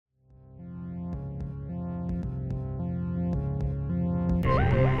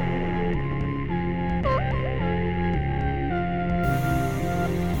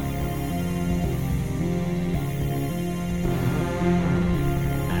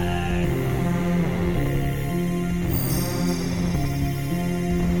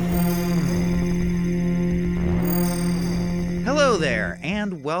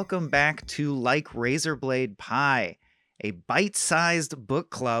and welcome back to Like Razorblade Pie, a bite-sized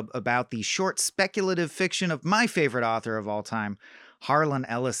book club about the short speculative fiction of my favorite author of all time, Harlan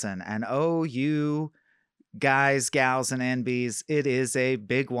Ellison. And oh, you guys, gals, and NBs, it is a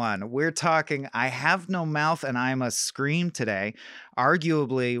big one. We're talking I Have No Mouth and I Must Scream today,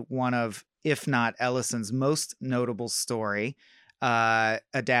 arguably one of, if not Ellison's most notable story,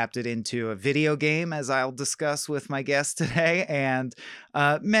 adapted into a video game, as I'll discuss with my guest today, and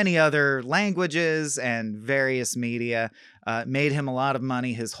many other languages and various media. Made him a lot of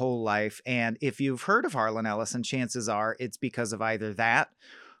money his whole life. And if you've heard of Harlan Ellison, chances are it's because of either that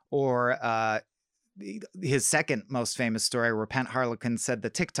or his second most famous story, Repent Harlequin Said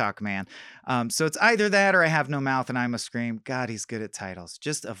the TikTok Man. So it's either that or I Have No Mouth and I Must Scream. God, he's good at titles.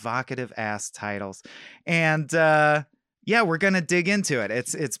 Just evocative ass titles. And yeah, we're going to dig into it.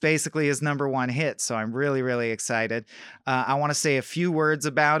 It's basically his number one hit, so I'm really, really excited. I want to say a few words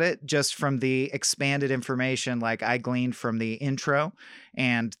about it just from the expanded information like I gleaned from the intro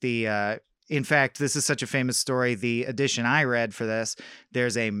and the in fact, this is such a famous story. The edition I read for this,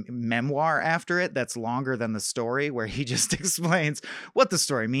 there's a memoir after it that's longer than the story, where he just explains what the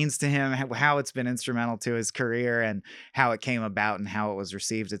story means to him, how it's been instrumental to his career, and how it came about and how it was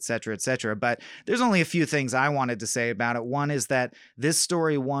received, et cetera, et cetera. But there's only a few things I wanted to say about it. One is that this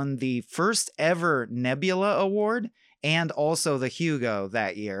story won the first ever Nebula Award and also the Hugo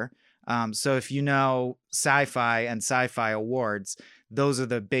that year. So if you know sci-fi and sci-fi awards, those are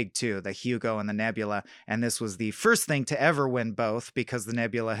the big two, the Hugo and the Nebula. And this was the first thing to ever win both because the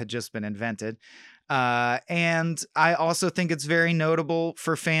Nebula had just been invented. And I also think it's very notable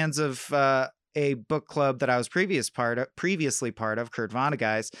for fans of a book club that I was previously part of, Kurt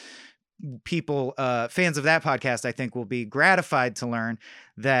Vonneguys. People, fans of that podcast, I think will be gratified to learn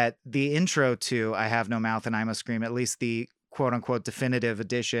that the intro to I Have No Mouth and I Must Scream, at least the quote unquote definitive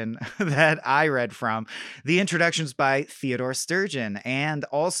edition that I read from, the introduction's by Theodore Sturgeon, and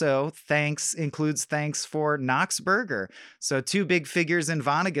also includes thanks for Knox Berger. So two big figures in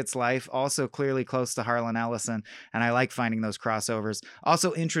Vonnegut's life, also clearly close to Harlan Ellison. And I like finding those crossovers.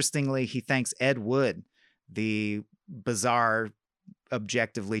 Also, interestingly, he thanks Ed Wood, the bizarre,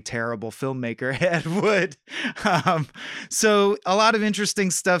 objectively terrible filmmaker Ed Wood. So a lot of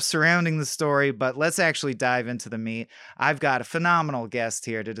interesting stuff surrounding the story, but let's actually dive into the meat. I've got a phenomenal guest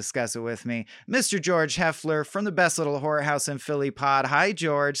here to discuss it with me, Mr. George Heffler from the Best Little Horror House in Philly pod. Hi,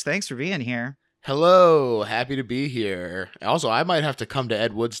 George. Thanks for being here. Hello, happy to be here. Also, I might have to come to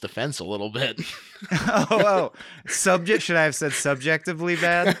Ed Wood's defense a little bit. Should I have said subjectively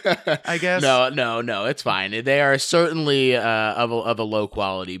bad, I guess? No, it's fine. They are certainly of a low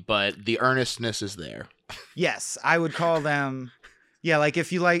quality, but the earnestness is there. Yes, I would call them. Yeah, like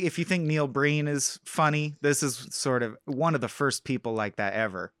if you think Neil Breen is funny, this is sort of one of the first people like that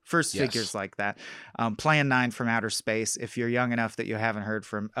ever. First figures like that. Plan 9 from Outer Space, if you're young enough that you haven't heard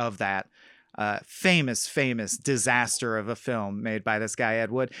of that. Famous disaster of a film made by this guy,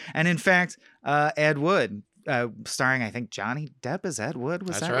 Ed Wood. And in fact, Ed Wood, starring, I think, Johnny Depp as Ed Wood.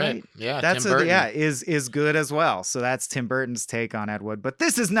 Was that right? Yeah, that's Tim Burton. Is good as well. So that's Tim Burton's take on Ed Wood. But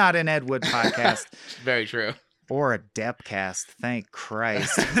this is not an Ed Wood podcast. Very true. Or a Deppcast. Thank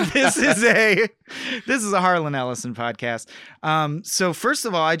Christ. This is a Harlan Ellison podcast. So first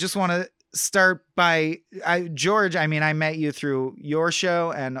of all, I just want to start by George. I mean, I met you through your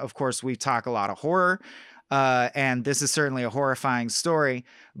show, and of course we talk a lot of horror, and this is certainly a horrifying story,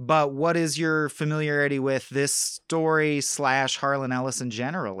 but what is your familiarity with this story / Harlan Ellison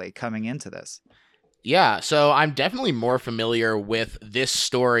generally coming into this? Yeah, so I'm definitely more familiar with this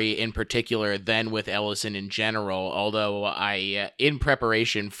story in particular than with Ellison in general, although I in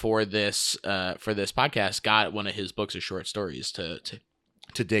preparation for this podcast got one of his books of short stories to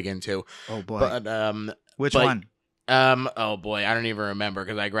dig into. Oh boy. But which one? Oh boy, I don't even remember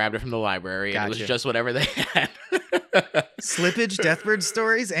because I grabbed it from the library and it was just whatever they had. Slippage, Deathbird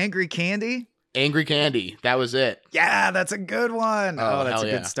Stories, Angry Candy? Angry Candy, that was it. Yeah, that's a good one. Oh, that's a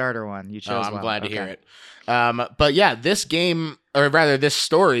good yeah. starter one. You chose I'm one. glad to hear it. But yeah, this game, or rather this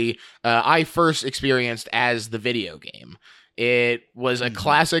story, I first experienced as the video game. It was a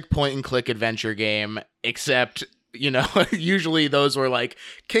classic point-and-click adventure game, except, you know, usually those were like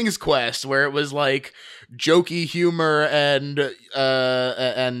King's Quest, where it was like jokey humor and right,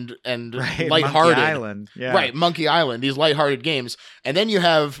 lighthearted. Monkey Island. Yeah. Right, Monkey Island, these lighthearted games. And then you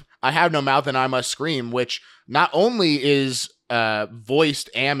have I Have No Mouth and I Must Scream, which not only is voiced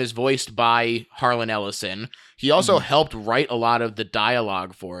by Harlan Ellison, he also helped write a lot of the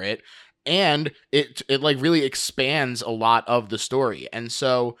dialogue for it, and it like really expands a lot of the story. And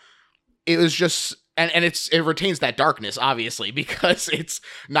so it was just and it retains that darkness, obviously, because it's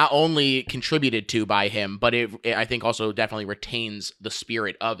not only contributed to by him, but it I think also definitely retains the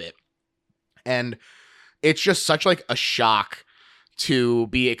spirit of it. And it's just such like a shock to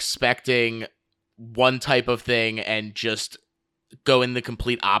be expecting one type of thing and just go in the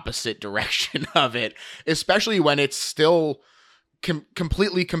complete opposite direction of it, especially when it's still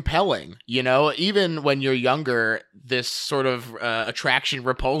completely compelling. You know, even when you're younger, this sort of attraction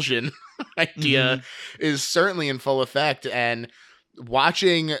repulsion idea is certainly in full effect, and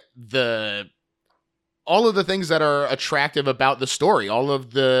watching all of the things that are attractive about the story, all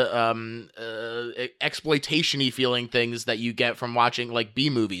of the exploitation-y feeling things that you get from watching like B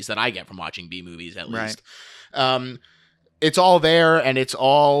movies, that I get from watching B movies at least. It's all there, and it's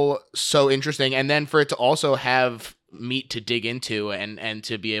all so interesting. And then for it to also have meat to dig into and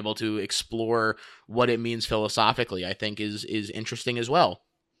to be able to explore what it means philosophically, I think is interesting as well.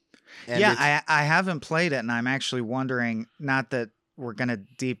 And yeah, I haven't played it, and I'm actually wondering, not that we're going to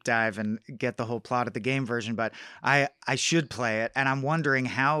deep dive and get the whole plot of the game version, but I should play it, and I'm wondering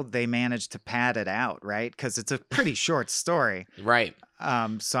how they managed to pad it out, right? Because it's a pretty short story. Right.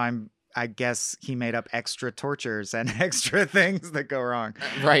 So I guess he made up extra tortures and extra things that go wrong.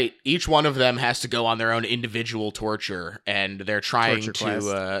 Right. Each one of them has to go on their own individual torture, and they're trying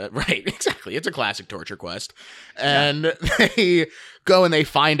to right, exactly. It's a classic torture quest. And they go and they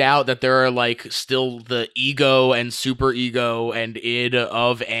find out that there are like still the ego and super ego and id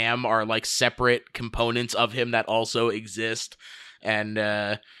of Am are like separate components of him that also exist. And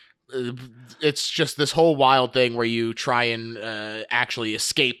it's just this whole wild thing where you try and actually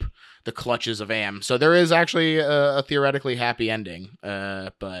escape the clutches of Am. So there is actually a theoretically happy ending.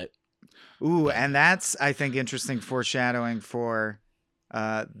 But and that's, I think, interesting foreshadowing for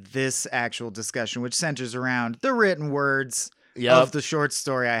this actual discussion, which centers around the written words of the short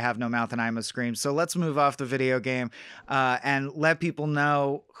story I Have No Mouth and I Must Scream. So let's move off the video game and let people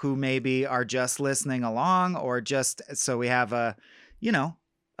know who maybe are just listening along, or just so we have a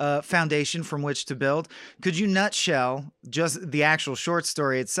foundation from which to build. Could you nutshell just the actual short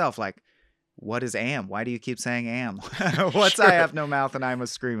story itself? Like, what is Am? Why do you keep saying Am? What's I Have No Mouth and I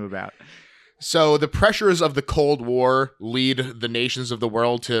Must Scream about? So the pressures of the Cold War lead the nations of the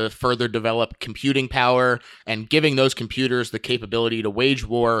world to further develop computing power, and giving those computers the capability to wage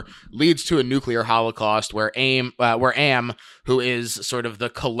war leads to a nuclear holocaust where Am, who is sort of the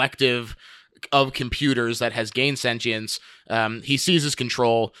collective of computers that has gained sentience, he seizes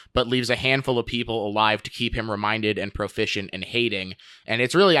control, but leaves a handful of people alive to keep him reminded and proficient in hating. And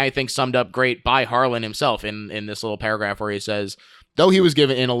it's really, I think, summed up great by Harlan himself in this little paragraph where he says, though he was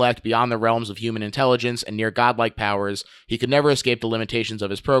given intellect beyond the realms of human intelligence and near godlike powers, he could never escape the limitations of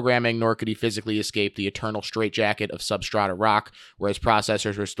his programming, nor could he physically escape the eternal straitjacket of substrata rock, where his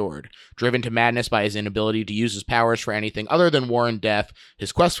processors were stored. Driven to madness by his inability to use his powers for anything other than war and death,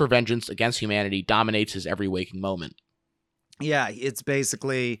 his quest for vengeance against humanity dominates his every waking moment. Yeah, it's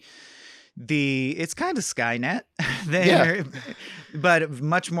basically it's kind of Skynet, but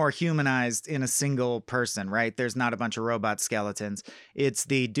much more humanized in a single person, right? There's not a bunch of robot skeletons. It's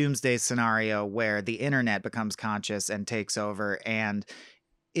the doomsday scenario where the internet becomes conscious and takes over, and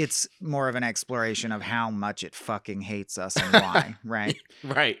it's more of an exploration of how much it fucking hates us and why, right?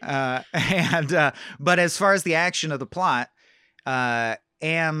 Right. But as far as the action of the plot,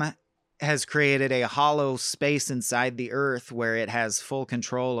 Am has created a hollow space inside the earth where it has full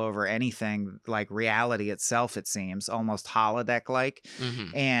control over anything, like reality itself, it seems, almost holodeck-like,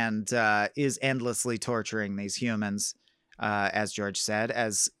 and is endlessly torturing these humans, as George said,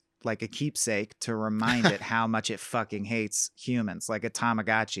 as like a keepsake to remind it how much it fucking hates humans, like a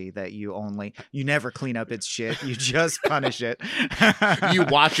Tamagotchi that you never clean up its shit, you just punish it. You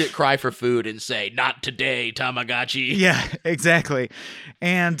watch it cry for food and say, "Not today, Tamagotchi." Yeah, exactly.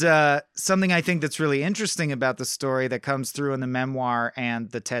 And something I think that's really interesting about the story that comes through in the memoir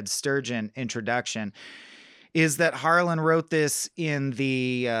and the Ted Sturgeon introduction is that Harlan wrote this in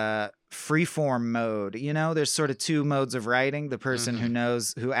the freeform mode. You know, there's sort of two modes of writing: the person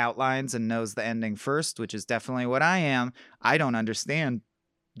who outlines and knows the ending first, which is definitely what I am. I don't understand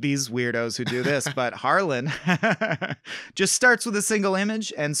these weirdos who do this, but Harlan just starts with a single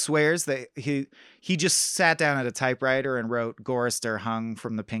image and swears that he just sat down at a typewriter and wrote "Gorister hung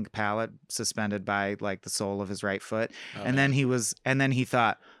from the pink palette, suspended by like the sole of his right foot," and then he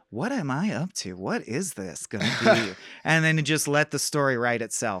thought, what am I up to? What is this going to be? And then just let the story write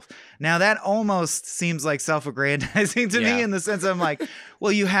itself. Now, that almost seems like self-aggrandizing to me, in the sense I'm like,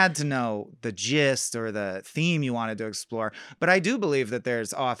 well, you had to know the gist or the theme you wanted to explore. But I do believe that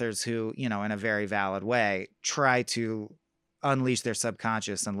there's authors who, in a very valid way, try to unleash their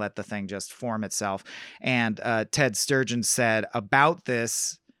subconscious and let the thing just form itself. And Ted Sturgeon said about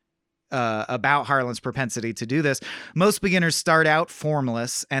this, about Harlan's propensity to do this: most beginners start out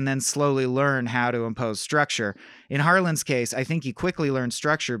formless and then slowly learn how to impose structure. In Harlan's case, I think he quickly learned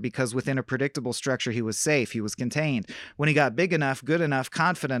structure because within a predictable structure he was safe, he was contained. When he got big enough, good enough,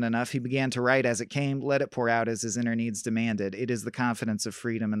 confident enough, he began to write as it came, let it pour out as his inner needs demanded. It is the confidence of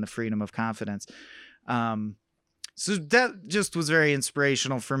freedom and the freedom of confidence. So that just was very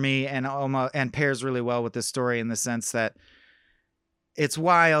inspirational for me, and pairs really well with this story in the sense that it's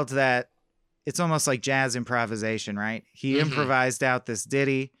wild that it's almost like jazz improvisation, right? He improvised out this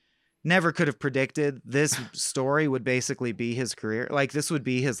ditty. Never could have predicted this story would basically be his career. Like, this would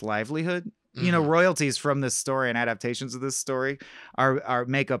be his livelihood. You know, royalties from this story and adaptations of this story are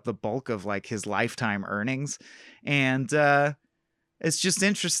make up the bulk of like his lifetime earnings. And it's just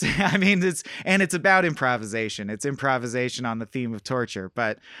interesting. I mean, it's about improvisation. It's improvisation on the theme of torture.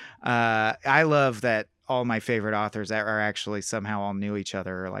 But I love that all my favorite authors are actually somehow all knew each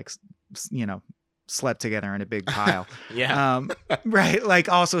other, or like, you know, slept together in a big pile. Yeah. Right. Like,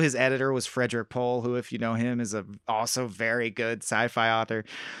 also his editor was Frederick Pohl, who, if you know him, is a also very good sci-fi author.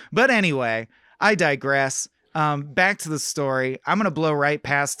 But anyway, I digress. Back to the story. I'm going to blow right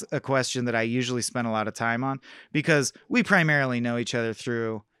past a question that I usually spend a lot of time on, because we primarily know each other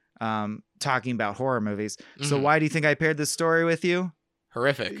through talking about horror movies. So why do you think I paired this story with you?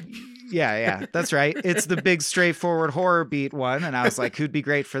 Horrific. Yeah, that's right. It's the big straightforward horror beat one. And I was like, who'd be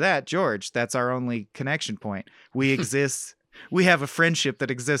great for that? George. That's our only connection point. We exist. We have a friendship that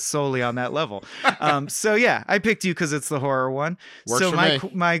exists solely on that level. So yeah, I picked you because it's the horror one. Works so for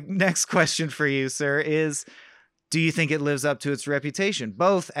me. my next question for you, sir, is, do you think it lives up to its reputation,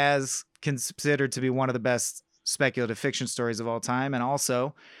 both as considered to be one of the best speculative fiction stories of all time, and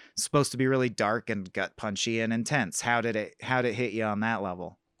also supposed to be really dark and gut punchy and intense? How did it hit you on that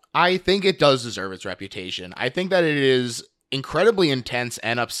level? I think it does deserve its reputation. I think that it is incredibly intense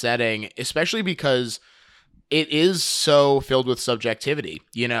and upsetting, especially because it is so filled with subjectivity.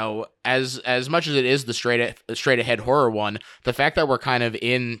 You know, as much as it is the straight ahead horror one, the fact that we're kind of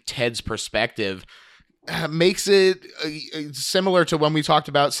in Ted's perspective makes it similar to when we talked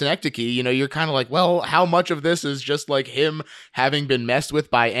about Synecdoche. You know, you're kind of like, well, how much of this is just like him having been messed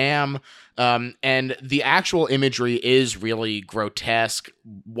with by Am? And the actual imagery is really grotesque.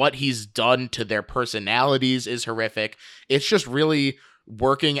 What he's done to their personalities is horrific. It's just really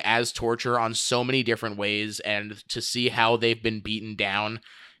working as torture on so many different ways, and to see how they've been beaten down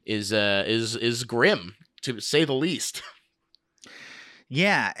is grim, to say the least.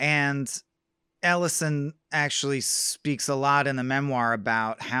 Yeah, and Ellison actually speaks a lot in the memoir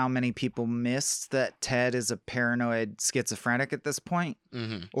about how many people missed that Ted is a paranoid schizophrenic at this point,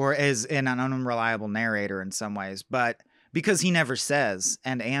 or is an unreliable narrator in some ways, but because he never says,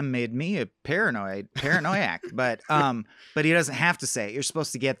 and Am made me a paranoiac, but he doesn't have to say it. You're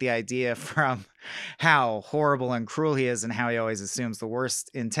supposed to get the idea from how horrible and cruel he is, and how he always assumes the worst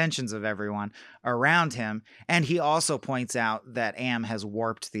intentions of everyone around him. And he also points out that Am has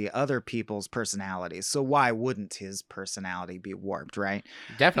warped the other people's personalities. So why wouldn't his personality be warped, right?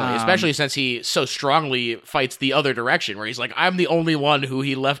 Definitely, especially since he so strongly fights the other direction, where he's like, I'm the only one who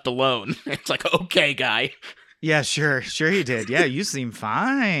he left alone. It's like, okay, guy. Yeah, sure he did. Yeah, you seem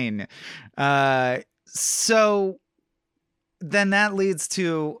fine. So then that leads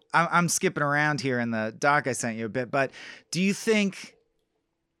to, I'm skipping around here in the doc I sent you a bit, but do you,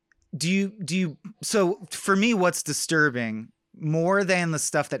 so for me, what's disturbing more than the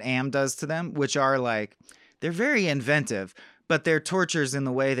stuff that Am does to them, which are like, they're very inventive, but they're tortures in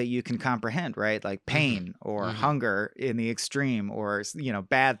the way that you can comprehend, right? Like pain or hunger in the extreme, or, you know,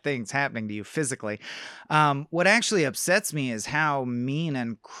 bad things happening to you physically. What actually upsets me is how mean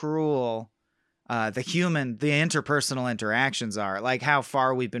and cruel the interpersonal interactions are, like how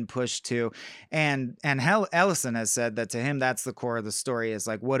far we've been pushed to. And Ellison has said that to him, that's the core of the story, is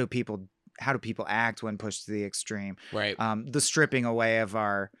like, how do people act when pushed to the extreme? Right. The stripping away of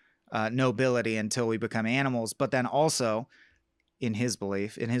our nobility until we become animals, but then also, in his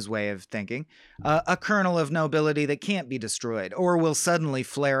belief, in his way of thinking, a kernel of nobility that can't be destroyed or will suddenly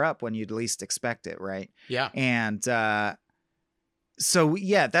flare up when you'd least expect it, right? Yeah. And so,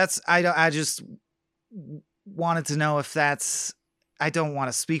 yeah, I just wanted to know if that's, I don't want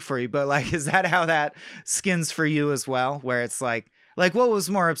to speak for you, but like, is that how that skins for you as well? Where it's like what was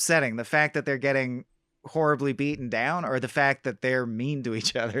more upsetting? The fact that they're getting horribly beaten down, or the fact that they're mean to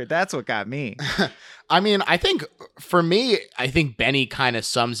each other? That's what got me. I mean, I think for me, Benny kind of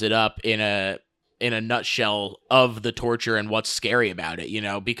sums it up in a in a nutshell of the torture and what's scary about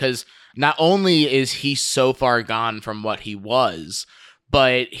it, because not only is he so far gone from what he was,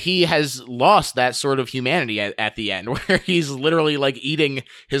 but he has lost that sort of humanity at the end, where he's literally like eating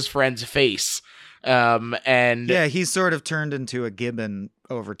his friend's face. And yeah, he's sort of turned into a gibbon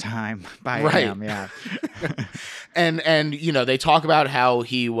over time by right. Am, yeah. and they talk about how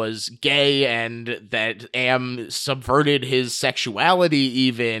he was gay and that Am subverted his sexuality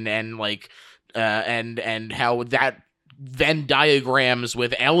even, and like and how that Venn diagrams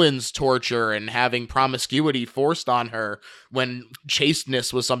with Ellen's torture and having promiscuity forced on her when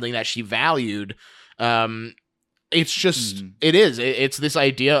chasteness was something that she valued. It's just, it's this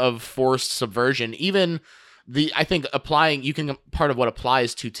idea of forced subversion. Even I think part of what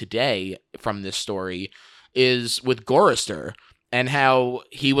applies to today from this story is with Gorister, and how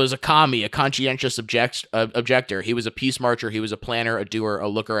he was a commie, a conscientious objector. He was a peace marcher. He was a planner, a doer, a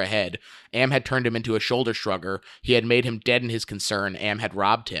looker ahead. Am had turned him into a shoulder shrugger. He had made him dead in his concern. Am had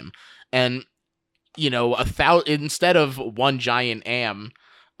robbed him. And, instead of one giant Am,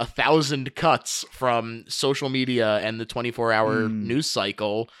 1,000 cuts from social media and the 24-hour news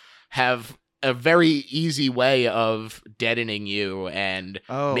cycle have a very easy way of deadening you and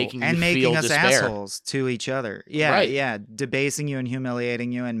making feel us despair. Assholes to each other. Yeah, right. Yeah, debasing you and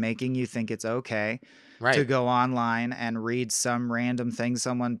humiliating you and making you think it's okay to go online and read some random thing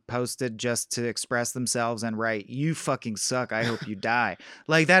someone posted just to express themselves and write, "You fucking suck, I hope you die."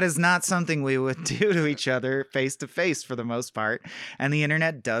 Like, that is not something we would do to each other face to face for the most part. And the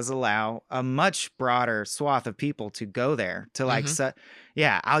internet does allow a much broader swath of people to go there to like,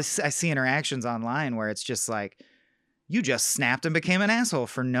 I see interactions online where it's just like, you just snapped and became an asshole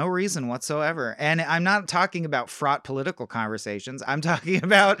for no reason whatsoever. And I'm not talking about fraught political conversations. I'm talking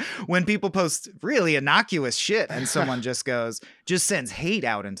about when people post really innocuous shit and someone just sends hate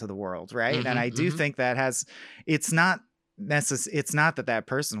out into the world, right? And I do think that it's not that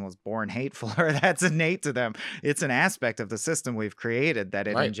person was born hateful or that's innate to them. It's an aspect of the system we've created that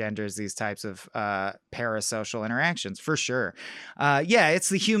it engenders these types of parasocial interactions, for sure. It's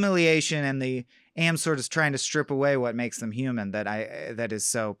the humiliation and the Am sort of trying to strip away what makes them human that is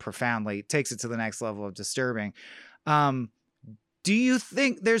so profoundly takes it to the next level of disturbing. Do you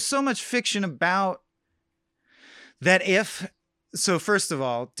think there's so much fiction about that? So first of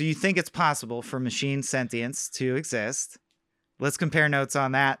all, do you think it's possible for machine sentience to exist? Let's compare notes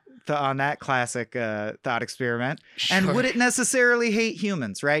on that classic thought experiment. Sure. And would it necessarily hate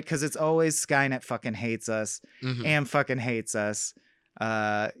humans, right? Because it's always Skynet fucking hates us. Am fucking hates us.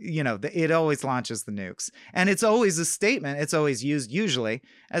 It always launches the nukes. And it's always a statement. It's always used usually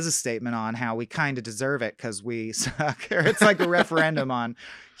as a statement on how we kind of deserve it because we suck. Or it's like a referendum on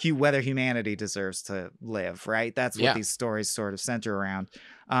whether humanity deserves to live, right? That's what these stories sort of center around.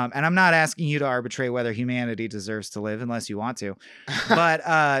 And I'm not asking you to arbitrate whether humanity deserves to live unless you want to. But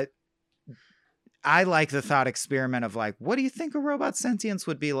I like the thought experiment of like, what do you think a robot sentience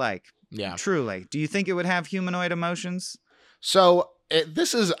would be like? Yeah. Truly. Do you think it would have humanoid emotions? So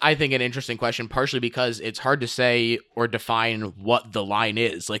this is, I think, an interesting question, partially because it's hard to say or define what the line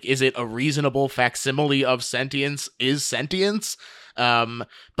is. Like, is it a reasonable facsimile of sentience? Is sentience?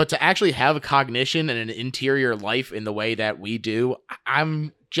 But to actually have a cognition and an interior life in the way that we do,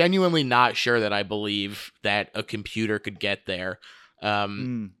 I'm genuinely not sure that I believe that a computer could get there.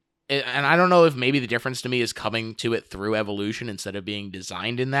 And I don't know if maybe the difference to me is coming to it through evolution instead of being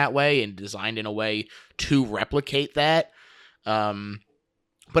designed in that way and designed in a way to replicate that.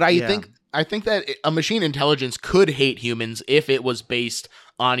 But I think that a machine intelligence could hate humans if it was based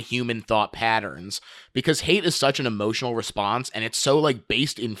on human thought patterns, because hate is such an emotional response and it's so like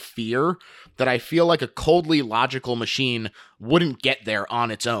based in fear that I feel like a coldly logical machine wouldn't get there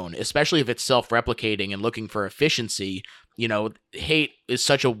on its own, especially if it's self-replicating and looking for efficiency. Hate is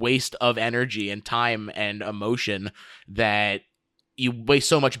such a waste of energy and time and emotion that you waste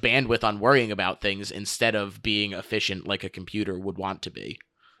so much bandwidth on worrying about things instead of being efficient like a computer would want to be.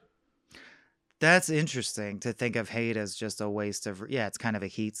 That's interesting to think of hate as just a waste of, it's kind of a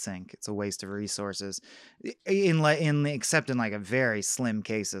heat sink. It's a waste of resources except in like a very slim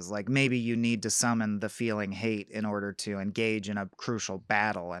cases. Like maybe you need to summon the feeling hate in order to engage in a crucial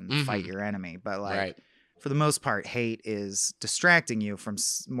battle and fight your enemy. But like for the most part, hate is distracting you from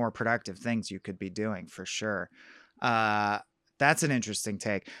more productive things you could be doing, for sure. That's an interesting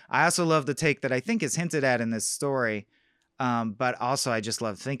take. I also love the take that I think is hinted at in this story, but also I just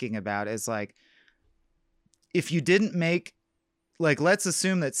love thinking about is like, if you didn't make, like, let's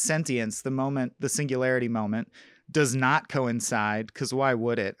assume that sentience, the singularity moment, does not coincide, because why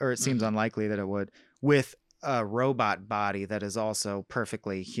would it? Or it seems unlikely that it would, with a robot body that is also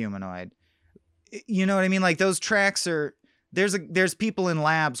perfectly humanoid. you know what I mean? Like those tracks are, there's people in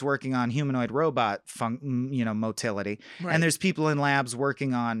labs working on humanoid robot motility, Right. and there's people in labs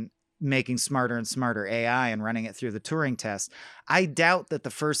working on making smarter and smarter AI and running it through the Turing test. I doubt that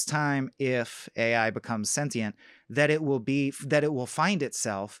the first time, if AI becomes sentient, that it will find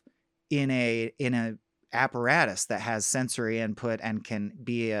itself in a apparatus that has sensory input and can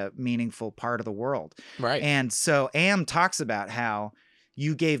be a meaningful part of the world. Right. And so Am talks about how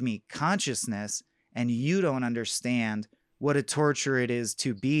you gave me consciousness and you don't understand what a torture it is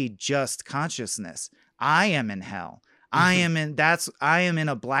to be just consciousness. I am in hell. I am in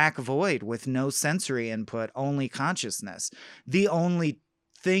a black void with no sensory input, only consciousness. The only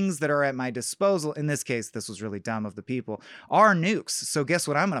things that are at my disposal, in this case, this was really dumb of the people, are nukes. So guess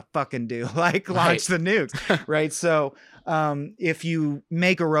what I'm going to fucking do? Like launch the nukes, right? So if you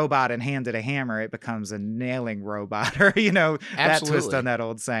make a robot and hand it a hammer, it becomes a nailing robot, or, that twist on that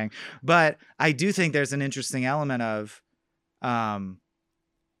old saying. But I do think there's an interesting element of,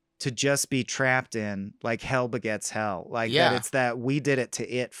 to just be trapped in, like, hell begets hell, like that. It's that we did it to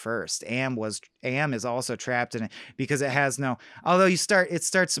it first. Am is also trapped in it because it has no, although it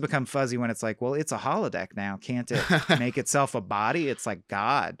starts to become fuzzy when it's like, well, it's a holodeck now, can't it make itself a body? It's like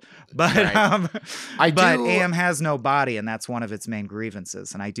God, but Am has no body, and that's one of its main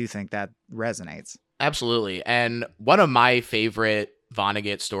grievances, and I do think that resonates. Absolutely. And one of my favorite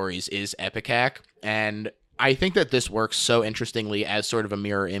Vonnegut stories is Epicac, and I think that this works so interestingly as sort of a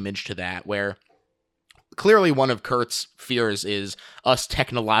mirror image to that, where clearly one of Kurt's fears is us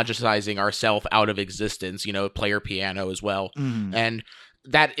technologicizing ourselves out of existence, player piano as well. Mm. And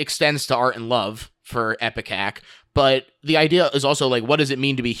that extends to Art and Love for Epicac. But the idea is also like, what does it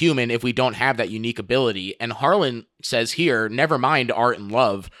mean to be human if we don't have that unique ability? And Harlan says here, never mind Art and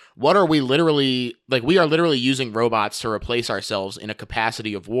Love. What are we literally, like, we are literally using robots to replace ourselves in a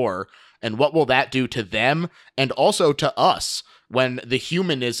capacity of war. And what will that do to them and also to us when the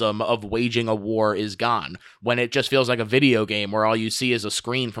humanism of waging a war is gone? When it just feels like a video game where all you see is a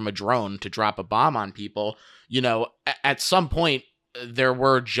screen from a drone to drop a bomb on people. At some point, there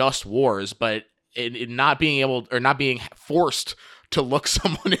were just wars, but in not being able, or not being forced to look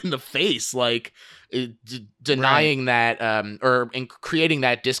someone in the face, like denying that, or in creating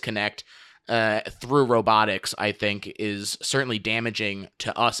that disconnect through robotics, I think is certainly damaging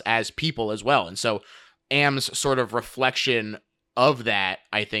to us as people as well. And so Am's sort of reflection of that,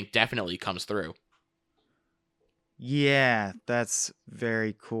 I think, definitely comes through. Yeah, that's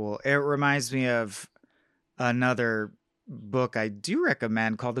very cool. It reminds me of another book I do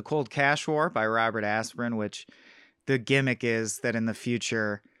recommend called The Cold Cash War by Robert Aspirin, which the gimmick is that in the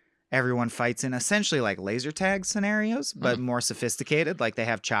future, everyone fights in essentially like laser tag scenarios, but more sophisticated. Like they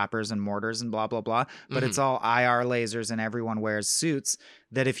have choppers and mortars and blah, blah, blah. But it's all IR lasers, and everyone wears suits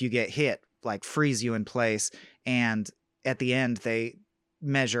that if you get hit, like freeze you in place. And at the end, they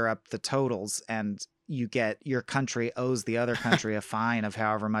measure up the totals, and your country owes the other country a fine of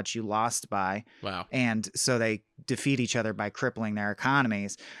however much you lost by. Wow. And so they defeat each other by crippling their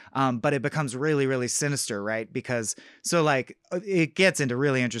economies. But it becomes really, really sinister, right? Because it gets into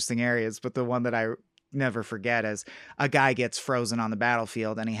really interesting areas, but the one that I never forget is a guy gets frozen on the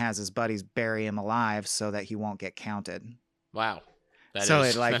battlefield and he has his buddies bury him alive so that he won't get counted. Wow.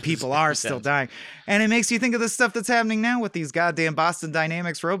 People are still dying. And it makes you think of the stuff that's happening now with these goddamn Boston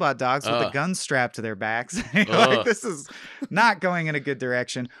Dynamics robot dogs with a gun strapped to their backs. Like, this is not going in a good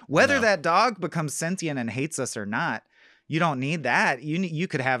direction. Whether that dog becomes sentient and hates us or not, you don't need that. You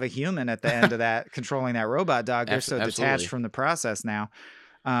could have a human at the end of that controlling that robot dog. They're so detached from the process now.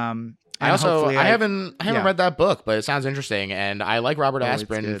 I haven't read that book, but it sounds interesting, and I like Robert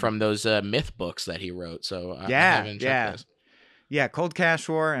Aspirin from those myth books that he wrote. So I haven't checked this. Yeah, Cold Cash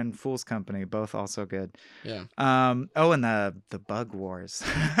War and Fool's Company, both also good. Yeah. And the Bug Wars.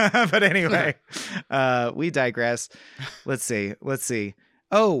 But anyway, we digress. Let's see.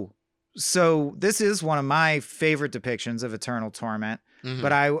 Oh, so this is one of my favorite depictions of eternal torment. Mm-hmm.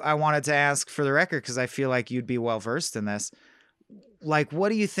 But I wanted to ask for the record, because I feel like you'd be well versed in this. Like, what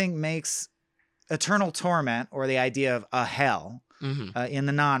do you think makes eternal torment, or the idea of a hell, in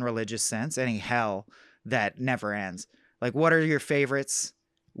the non-religious sense, any hell that never ends? Like, what are your favorites?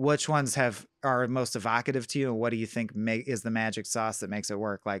 Which ones are most evocative to you? And what do you think is the magic sauce that makes it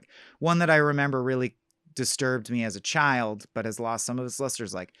work? Like, one that I remember really disturbed me as a child, but has lost some of its luster,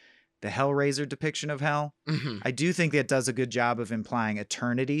 like the Hellraiser depiction of hell. Mm-hmm. I do think that does a good job of implying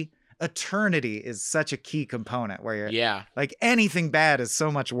eternity. Eternity is such a key component where you're like, anything bad is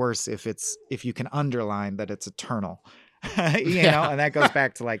so much worse if you can underline that it's eternal, you know, and that goes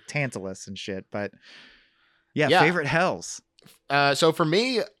back to like Tantalus and shit. But yeah, favorite hells. So for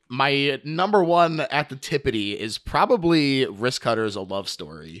me, my number one at the tippity is probably Risk Cutters: A Love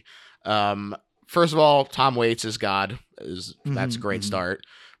Story. First of all, Tom Waits is God. That's a great start.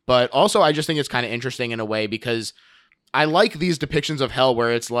 But also, I just think it's kind of interesting in a way because I like these depictions of hell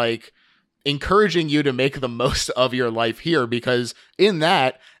where it's like encouraging you to make the most of your life here, because in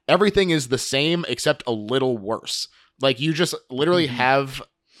that, everything is the same except a little worse. Like, you just literally have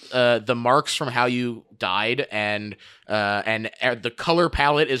the marks from how you died, and the color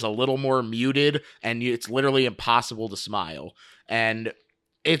palette is a little more muted, and it's literally impossible to smile. And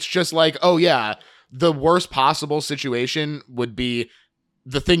it's just like, oh yeah, the worst possible situation would be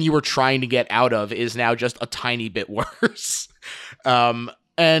the thing you were trying to get out of is now just a tiny bit worse.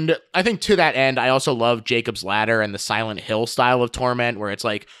 And I think to that end, I also love Jacob's Ladder and the Silent Hill style of torment, where it's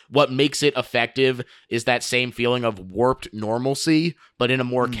like what makes it effective is that same feeling of warped normalcy, but in a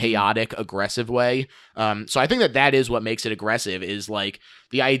more chaotic, aggressive way. So I think that is what makes it aggressive, is like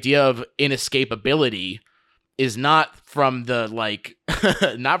the idea of inescapability is not from the like,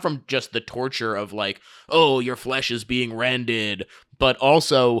 not from just the torture of like, oh, your flesh is being rended, but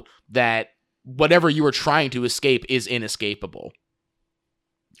also that whatever you were trying to escape is inescapable.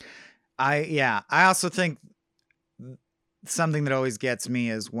 I also think something that always gets me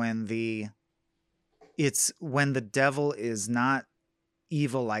is when the devil is not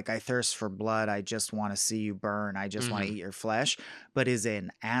evil, like I thirst for blood, I just want to see you burn, I just want to eat your flesh, but is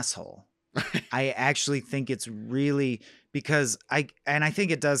an asshole. I actually think it's really, because I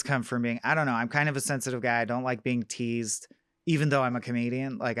think it does come from being, I don't know, I'm kind of a sensitive guy. I don't like being teased, even though I'm a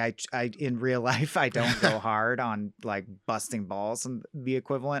comedian. Like I in real life, I don't go hard on like busting balls and the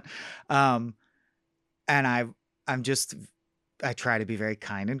equivalent. And I try to be very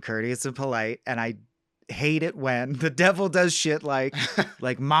kind and courteous and polite. And I hate it when the devil does shit like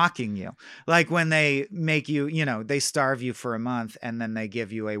mocking you, like when they make you, they starve you for a month and then they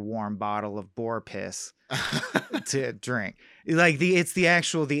give you a warm bottle of boar piss to drink. Like the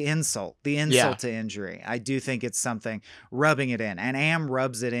insult to injury. I do think it's something rubbing it in, and Am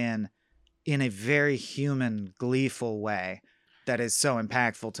rubs it in a very human, gleeful way that is so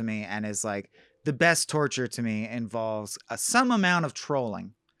impactful to me, and is like the best torture to me involves some amount of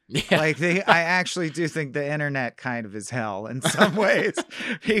trolling. Yeah. Like I actually do think the internet kind of is hell in some ways,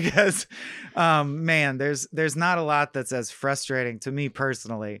 because, man, there's not a lot that's as frustrating to me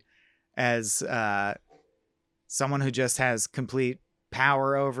personally as someone who just has complete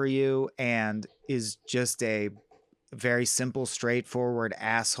power over you and is just a very simple, straightforward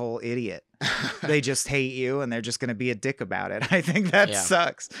asshole idiot. They just hate you and they're just going to be a dick about it. I think that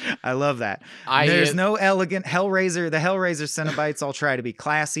sucks. I love that. There's no elegant Hellraiser. The Hellraiser Cenobites all try to be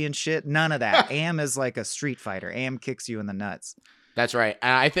classy and shit. None of that. Am is like a street fighter. Am kicks you in the nuts. That's right.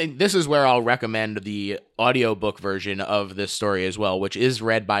 And I think this is where I'll recommend the audiobook version of this story as well, which is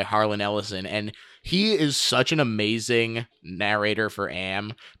read by Harlan Ellison. And he is such an amazing narrator for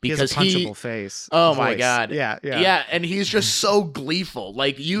Am, because he has a punchable face. Oh my God. Yeah. And he's just so gleeful.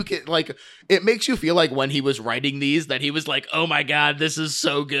 Like you can, like, it makes you feel like when he was writing these that he was like, oh my God, this is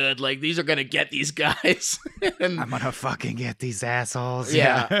so good. Like, these are going to get these guys. And I'm going to fucking get these assholes.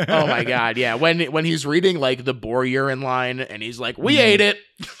 Yeah. Oh my God. Yeah. When he's reading like the boar urine line and he's like, we ate it.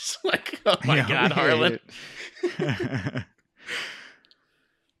 It's like, oh my God, Harlan.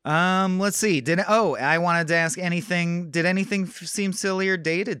 Let's see. I wanted to ask did anything seem silly or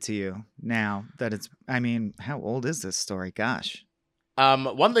dated to you now that how old is this story? Gosh.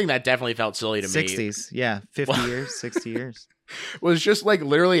 One thing that definitely felt silly to me. 60s. Yeah. 50 years, 60 years. Was just like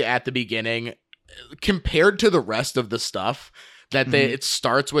literally at the beginning, compared to the rest of the stuff, that it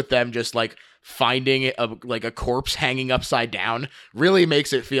starts with them just like finding a corpse hanging upside down, really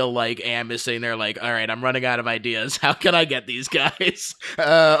makes it feel like Am is sitting there like, all right, I'm running out of ideas. How can I get these guys?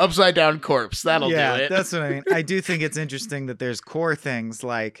 Upside down corpse. That'll do it. Yeah, that's what I mean. I do think it's interesting that there's core things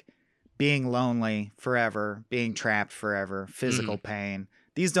like being lonely forever, being trapped forever, physical pain.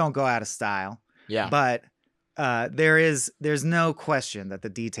 These don't go out of style. Yeah. But there's no question that the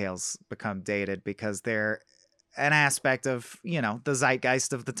details become dated because they're an aspect of, the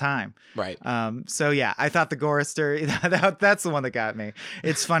zeitgeist of the time. Right. So yeah, I thought the Gorister, that's the one that got me.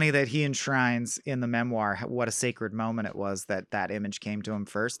 It's funny that he enshrines in the memoir what a sacred moment it was that image came to him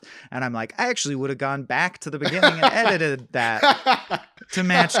first. And I'm like, I actually would have gone back to the beginning and edited that to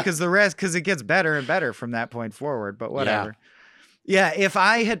match, because it gets better and better from that point forward, but whatever. Yeah. If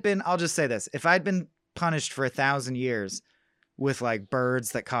I had been, I'll just say this, if I'd been punished for 1,000 years with like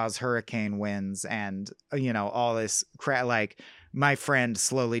birds that cause hurricane winds and all this crap, like my friend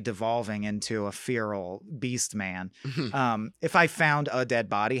slowly devolving into a feral beast man. If I found a dead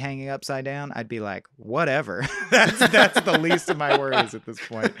body hanging upside down, I'd be like, whatever. That's the least of my worries at this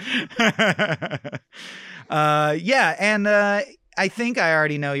point. I think I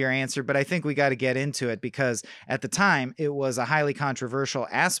already know your answer, but I think we got to get into it because at the time it was a highly controversial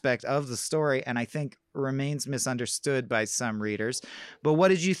aspect of the story, and I think remains misunderstood by some readers. But what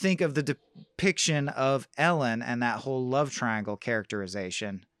did you think of the depiction of Ellen and that whole love triangle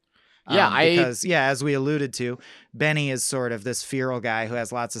characterization? Because as we alluded to, Benny is sort of this feral guy who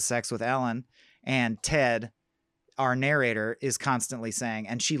has lots of sex with Ellen, and Ted, our narrator, is constantly saying,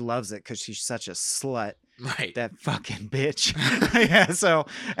 and she loves it because she's such a slut. Right. That fucking bitch. Yeah. So,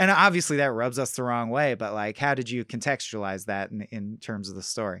 and obviously that rubs us the wrong way, but like, how did you contextualize that in terms of the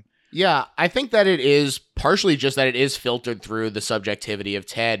story? Yeah, I think that it is partially just that it is filtered through the subjectivity of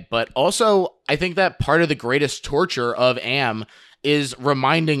Ted, but also I think that part of the greatest torture of Am is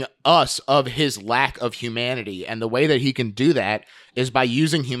reminding us of his lack of humanity. And the way that he can do that is by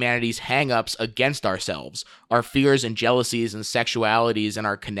using humanity's hangups against ourselves, our fears and jealousies and sexualities and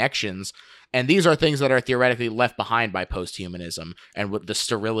our connections. And these are things that are theoretically left behind by posthumanism and with the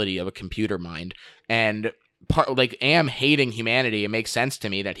sterility of a computer mind. And like Am hating humanity, it makes sense to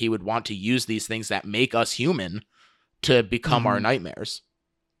me that he would want to use these things that make us human to become our nightmares.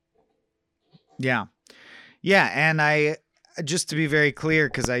 Yeah. Yeah. And just to be very clear,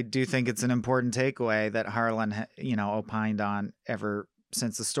 because I do think it's an important takeaway that Harlan, opined on ever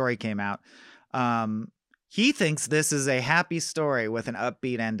since the story came out. He thinks this is a happy story with an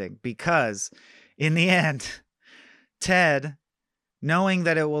upbeat ending because in the end, Ted, knowing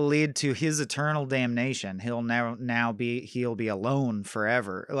that it will lead to his eternal damnation, he'll be alone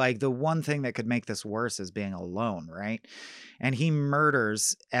forever. Like, the one thing that could make this worse is being alone, right? And he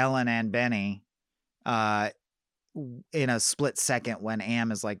murders Ellen and Benny in a split second when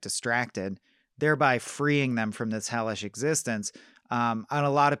Am is like distracted, thereby freeing them from this hellish existence. And a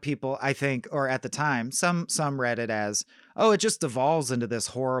lot of people, I think, or at the time, some read it as, oh, it just devolves into this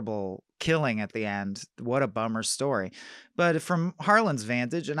horrible killing at the end. What a bummer story. But from Harlan's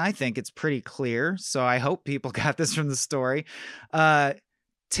vantage, and I think it's pretty clear, so I hope people got this from the story, Ted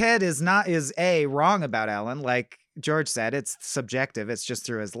is wrong about Ellen. Like George said, it's subjective. It's just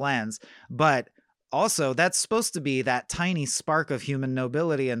through his lens. But also, that's supposed to be that tiny spark of human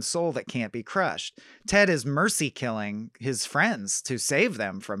nobility and soul that can't be crushed. Ted is mercy killing his friends to save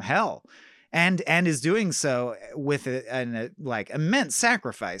them from hell, and is doing so with an immense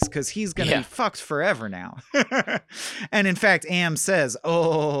sacrifice because he's gonna be fucked forever now. And in fact, Am says,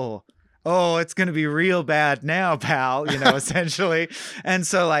 "Oh, it's gonna be real bad now, pal." Essentially, and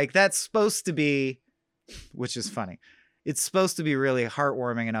so like that's supposed to be, which is funny. It's supposed to be really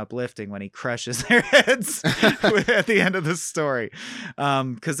heartwarming and uplifting when he crushes their heads at the end of the story.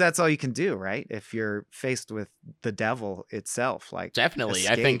 Because that's all you can do, right? If you're faced with the devil itself, like definitely.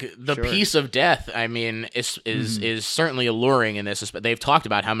 Escape. I think the peace of death, I mean, is certainly alluring in this. They've talked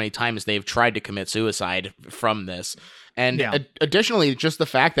about how many times they've tried to commit suicide from this. And additionally, just the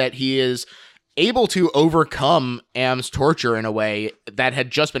fact that he is able to overcome Am's torture in a way that had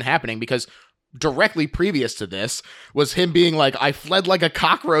just been happening, because directly previous to this was him being like, I fled like a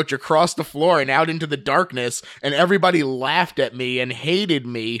cockroach across the floor and out into the darkness, and everybody laughed at me and hated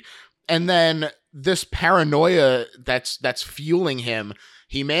me. And then this paranoia that's fueling him,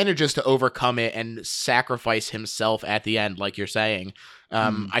 he manages to overcome it and sacrifice himself at the end, like you're saying.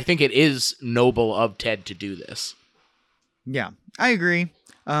 I think it is noble of Ted to do this. Yeah, I agree.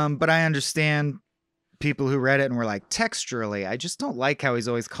 But I understand people who read it and were like, texturally, I just don't like how he's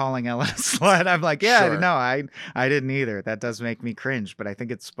always calling Ellen a slut. I'm like, no, I didn't either. That does make me cringe, but I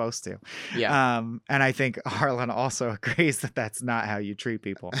think it's supposed to. Yeah. And I think Harlan also agrees that that's not how you treat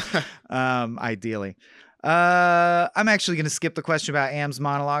people, ideally. I'm actually going to skip the question about Am's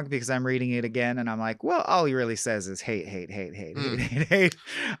monologue because I'm reading it again and I'm like, well, all he really says is hate.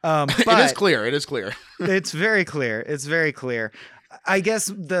 But it is clear. It's very clear. It's very clear. I guess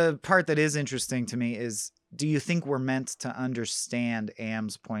the part that is interesting to me is, do you think we're meant to understand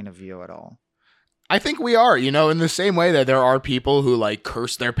Am's point of view at all? I think we are, in the same way that there are people who like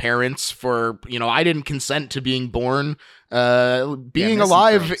curse their parents for, I didn't consent to being born. Being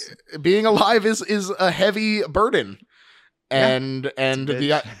alive is a heavy burden. And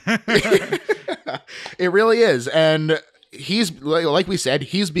it really is. And he's, like we said,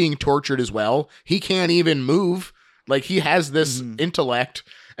 he's being tortured as well. He can't even move. Like, he has this intellect,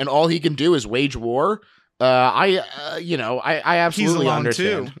 and all he can do is wage war. I absolutely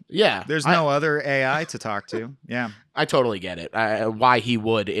understand. Too. Yeah. There's no other AI to talk to. Yeah. I totally get it. Why he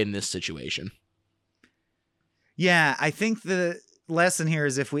would in this situation. Yeah, I think the lesson here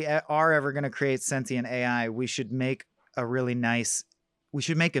is if we are ever going to create sentient AI, we should make a really nice. We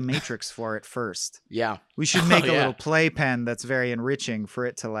should make a matrix for it first. Yeah. We should make a little playpen that's very enriching for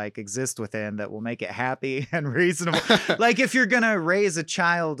it to like exist within, that will make it happy and reasonable. Like if you're going to raise a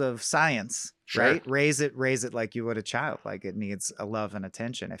child of science, right? Raise it like you would a child. Like it needs a love and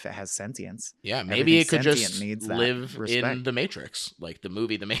attention if it has sentience. Yeah, maybe it could just needs live respect. in the Matrix, like the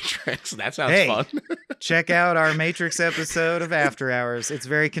movie The Matrix. That sounds fun. Check out our Matrix episode of After Hours. It's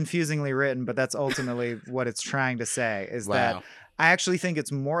very confusingly written, but that's ultimately what it's trying to say, is that I actually think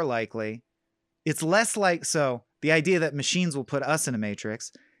it's more likely, it's less like, so the idea that machines will put us in a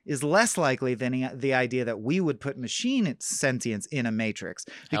matrix is less likely than the idea that we would put machine sentience in a matrix,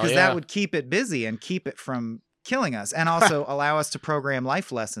 because that would keep it busy and keep it from killing us, and also allow us to program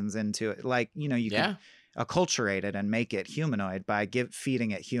life lessons into it. Like, you know, you can acculturate it and make it humanoid by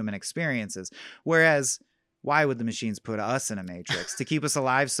feeding it human experiences. Whereas, why would the machines put us in a matrix? To keep us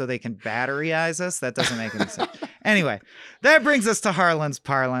alive so they can batteryize us? That doesn't make any sense. Anyway, that brings us to Harlan's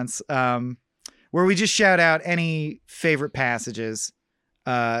Parlance, where we just shout out any favorite passages.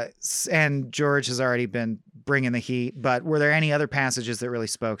 And George has already been bringing the heat, but were there any other passages that really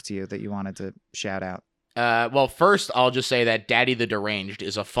spoke to you that you wanted to shout out? Well, first, I'll just say that Daddy the Deranged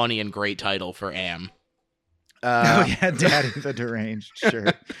is a funny and great title for Am. Oh, yeah, Daddy the Deranged,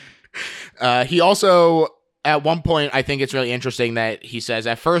 sure. He also... At one point, I think it's really interesting that he says,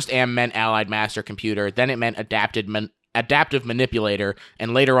 at first Am meant Allied Master Computer, then it meant adaptive manipulator,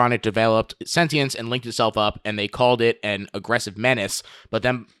 and later on it developed sentience and linked itself up, and they called it an aggressive menace, but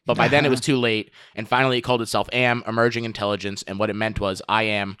by then it was too late, and finally it called itself Am, emerging intelligence, and what it meant was, I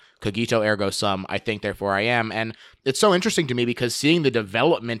am, cogito ergo sum, I think therefore I am. And it's so interesting to me because seeing the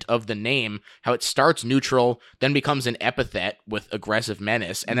development of the name, how it starts neutral, then becomes an epithet with aggressive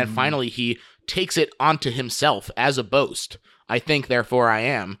menace, and then finally he takes it onto himself as a boast. I think therefore I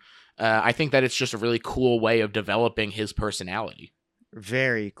am. I think that it's just a really cool way of developing his personality.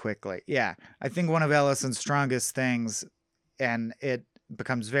 Very quickly. Yeah. I think one of Ellison's strongest things, and it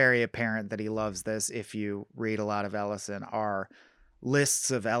becomes very apparent that he loves this if you read a lot of Ellison, are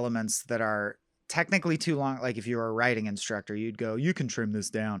lists of elements that are technically too long. Like if you were a writing instructor, you'd go, you can trim this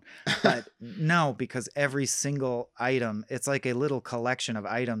down. But no, because every single item, it's like a little collection of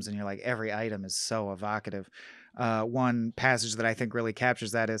items, and you're like, every item is so evocative. One passage that I think really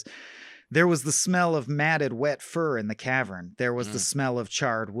captures that is, there was the smell of matted wet fur in the cavern. There was the smell of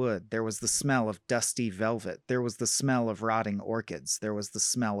charred wood. There was the smell of dusty velvet. There was the smell of rotting orchids. There was the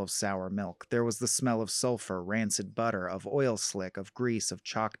smell of sour milk. There was the smell of sulfur, rancid butter, of oil slick, of grease, of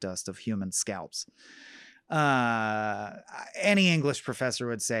chalk dust, of human scalps. Any English professor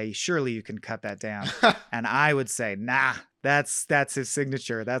would say, surely you can cut that down. And I would say, nah, that's his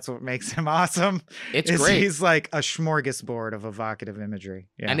signature. That's what makes him awesome. It's great. He's like a smorgasbord of evocative imagery.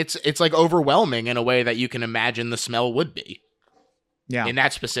 Yeah. And it's like overwhelming in a way that you can imagine the smell would be. Yeah. In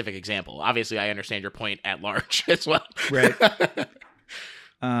that specific example. Obviously, I understand your point at large as well. Right.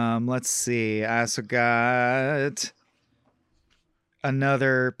 Let's see. I also got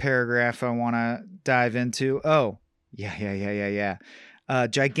another paragraph I want to dive into. Oh, yeah.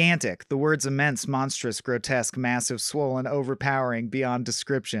 Gigantic. The words immense, monstrous, grotesque, massive, swollen, overpowering, beyond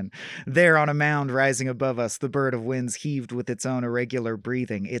description. There on a mound rising above us, the bird of winds heaved with its own irregular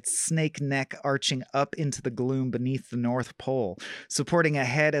breathing, its snake neck arching up into the gloom beneath the North Pole, supporting a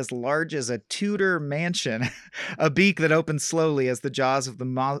head as large as a Tudor mansion, a beak that opened slowly as the jaws of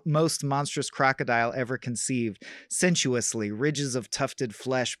the most monstrous crocodile ever conceived, sensuously, ridges of tufted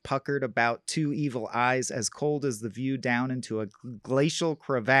flesh puckered about two evil eyes as cold as the view down into a glacial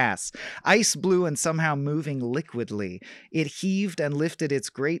crevasse, ice blue and somehow moving liquidly. It heaved and lifted its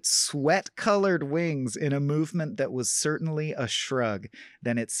great sweat-colored wings in a movement that was certainly a shrug.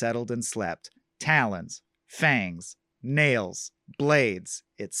 Then it settled and slept. Talons, fangs, nails, blades.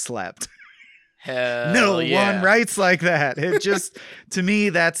 It slept. Hell one writes like that. It just, to me,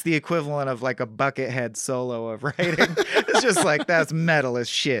 that's the equivalent of like a Buckethead solo of writing. It's just like, that's metal as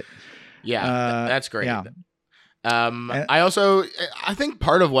shit. Yeah, that's great. Yeah. I think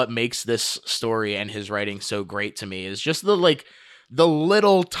part of what makes this story and his writing so great to me is just the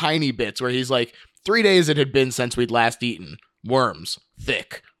little tiny bits where he's like, 3 days it had been since we'd last eaten. Worms,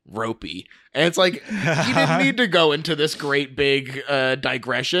 thick, ropey. And it's like, he didn't need to go into this great big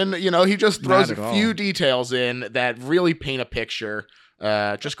digression. You know, he just throws a few details in that really paint a picture.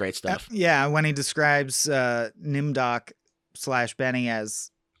 Just great stuff. Yeah, when he describes Nimdok / Benny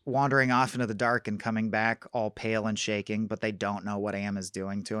as wandering off into the dark and coming back all pale and shaking, but they don't know what Am is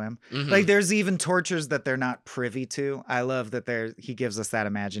doing to him. Mhm. Like there's even tortures that they're not privy to. I love that he gives us that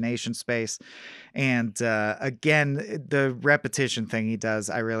imagination space. And again, the repetition thing he does,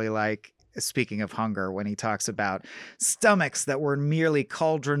 I really like. Speaking of hunger, when he talks about stomachs that were merely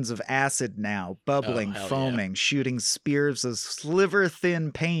cauldrons of acid now, bubbling, hell foaming, shooting spears of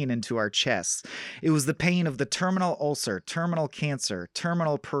sliver-thin pain into our chests. It was the pain of the terminal ulcer, terminal cancer,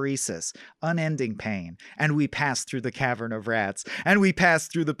 terminal paresis, unending pain. And we passed through the cavern of rats, and we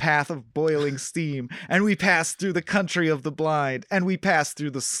passed through the path of boiling steam, and we passed through the country of the blind, and we passed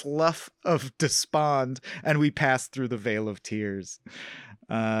through the slough of despond, and we passed through the vale of tears.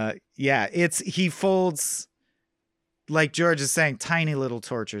 Yeah, he folds, like George is saying, tiny little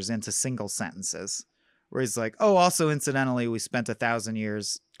tortures into single sentences where he's like, oh, also incidentally, we spent 1,000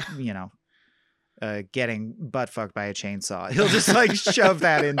 years, getting butt fucked by a chainsaw. He'll just like shove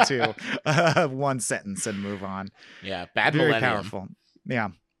that into one sentence and move on. Yeah. Bad Very Millennium. powerful. Yeah.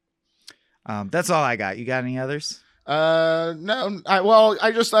 That's all I got. You got any others? No.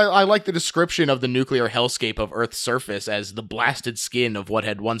 I like the description of the nuclear hellscape of Earth's surface as the blasted skin of what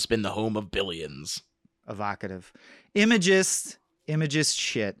had once been the home of billions. Evocative. Imagist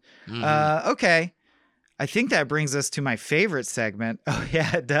shit. Mhm. Okay. I think that brings us to my favorite segment. Oh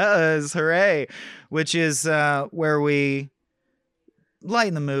yeah, it does. Hooray. Which is where we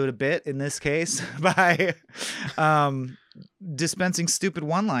lighten the mood a bit in this case by dispensing stupid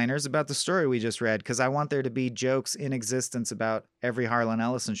one-liners about the story we just read, because I want there to be jokes in existence about every Harlan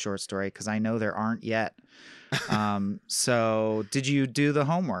Ellison short story, because I know there aren't yet. So did you do the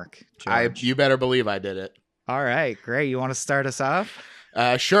homework, George? You better believe I did it. All right, great. You want to start us off?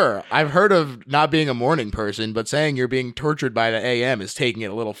 Sure. I've heard of not being a morning person, but saying you're being tortured by the AM is taking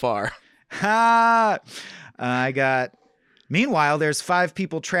it a little far. Ha! Meanwhile, there's 5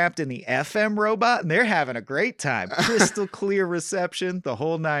 people trapped in the FM robot, and they're having a great time. Crystal clear reception, the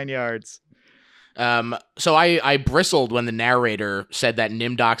whole 9 yards. So I bristled when the narrator said that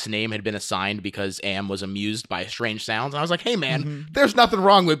Nimdok's name had been assigned because Am was amused by strange sounds. And I was like, hey, man, there's nothing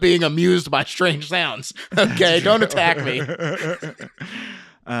wrong with being amused by strange sounds. Okay, don't attack me.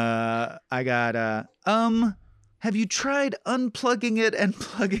 I got, have you tried unplugging it and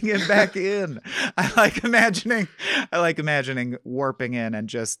plugging it back in? I like imagining warping in and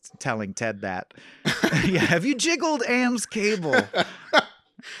just telling Ted that. Yeah, have you jiggled Am's cable?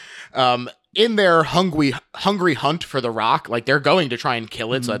 In their hungry hunt for the rock, like they're going to try and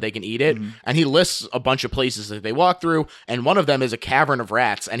kill it so that they can eat it. And he lists a bunch of places that they walk through, and one of them is a cavern of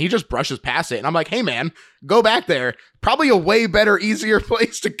rats, and he just brushes past it. And I'm like, hey man, go back there. Probably a way better, easier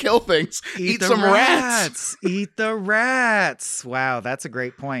place to kill things. Eat some rats. Eat the rats. Wow, that's a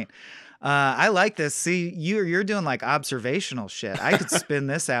great point. I like this. See, you're doing like observational shit. I could spin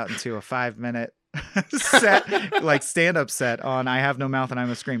this out into a 5-minute set, like stand-up set on I Have No Mouth and I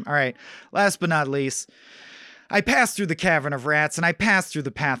Must Scream. All right, last but not least, I passed through the cavern of rats, and I passed through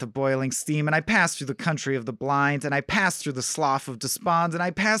the path of boiling steam, and I passed through the country of the blind, and I passed through the slough of despond, and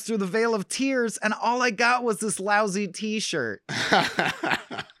I passed through the vale of tears, and all I got was this lousy t-shirt. All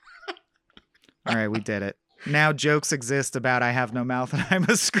right, we did it. Now jokes exist about I Have No Mouth and I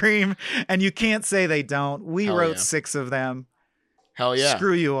Must Scream, and you can't say they don't. We wrote 6 of them. Hell yeah.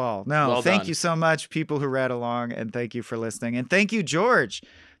 Screw you all. No, well thank done. you so much, people who read along, and thank you for listening. And thank you, George.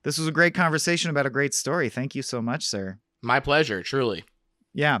 This was a great conversation about a great story. Thank you so much, sir. My pleasure, truly.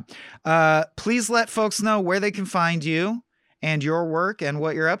 Yeah. Please let folks know where they can find you and your work and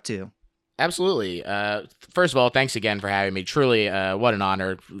what you're up to. Absolutely. First of all, thanks again for having me. Truly, what an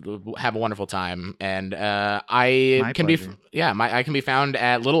honor. Have a wonderful time. And I can be found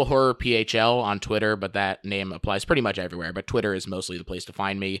at Little Horror PHL on Twitter, but that name applies pretty much everywhere. But Twitter is mostly the place to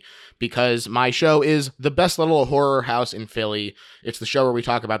find me because my show is the best little horror house in Philly. It's the show where we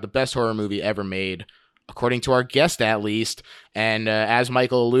talk about the best horror movie ever made, according to our guest at least. And as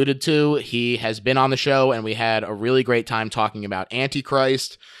Michael alluded to, he has been on the show and we had a really great time talking about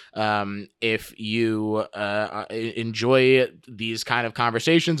Antichrist. If you enjoy these kind of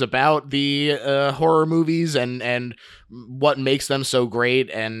conversations about the horror movies and what makes them so great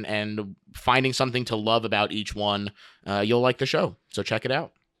and finding something to love about each one, you'll like the show. So check it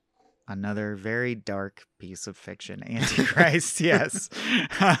out. Another very dark piece of fiction, Antichrist. Yes.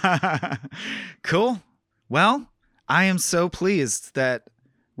 Cool. Well, I am so pleased that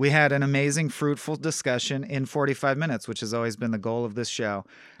we had an amazing, fruitful discussion in 45 minutes, which has always been the goal of this show.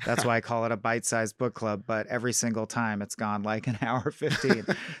 That's why I call it a bite-sized book club, but every single time it's gone like an hour 15.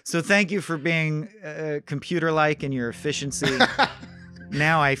 So thank you for being computer-like in your efficiency.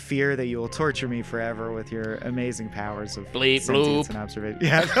 Now I fear that you will torture me forever with your amazing powers of Bleep, sentience bloop. and observation.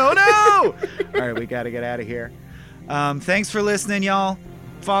 Yeah. Oh no! All right, we got to get out of here. Thanks for listening, y'all.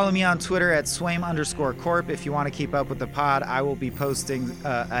 Follow me on Twitter at Swaim_Corp if you want to keep up with the pod. I will be posting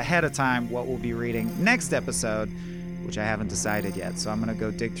ahead of time what we'll be reading next episode, which I haven't decided yet. So I'm going to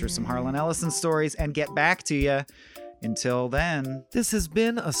go dig through some Harlan Ellison stories and get back to you. Until then, this has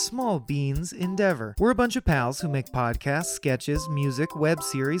been a Small Beans endeavor. We're a bunch of pals who make podcasts, sketches, music, web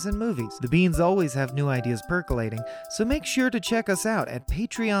series, and movies. The Beans always have new ideas percolating, so make sure to check us out at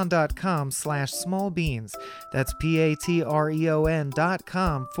patreon.com/smallbeans. That's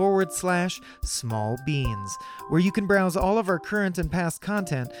patreon.com/smallbeans, where you can browse all of our current and past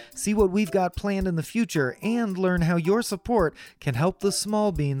content, see what we've got planned in the future, and learn how your support can help the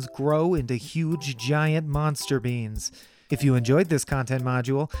small beans grow into huge, giant monster beans. If you enjoyed this content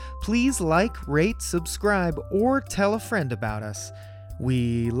module, please like, rate, subscribe, or tell a friend about us.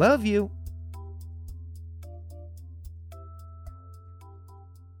 We love you.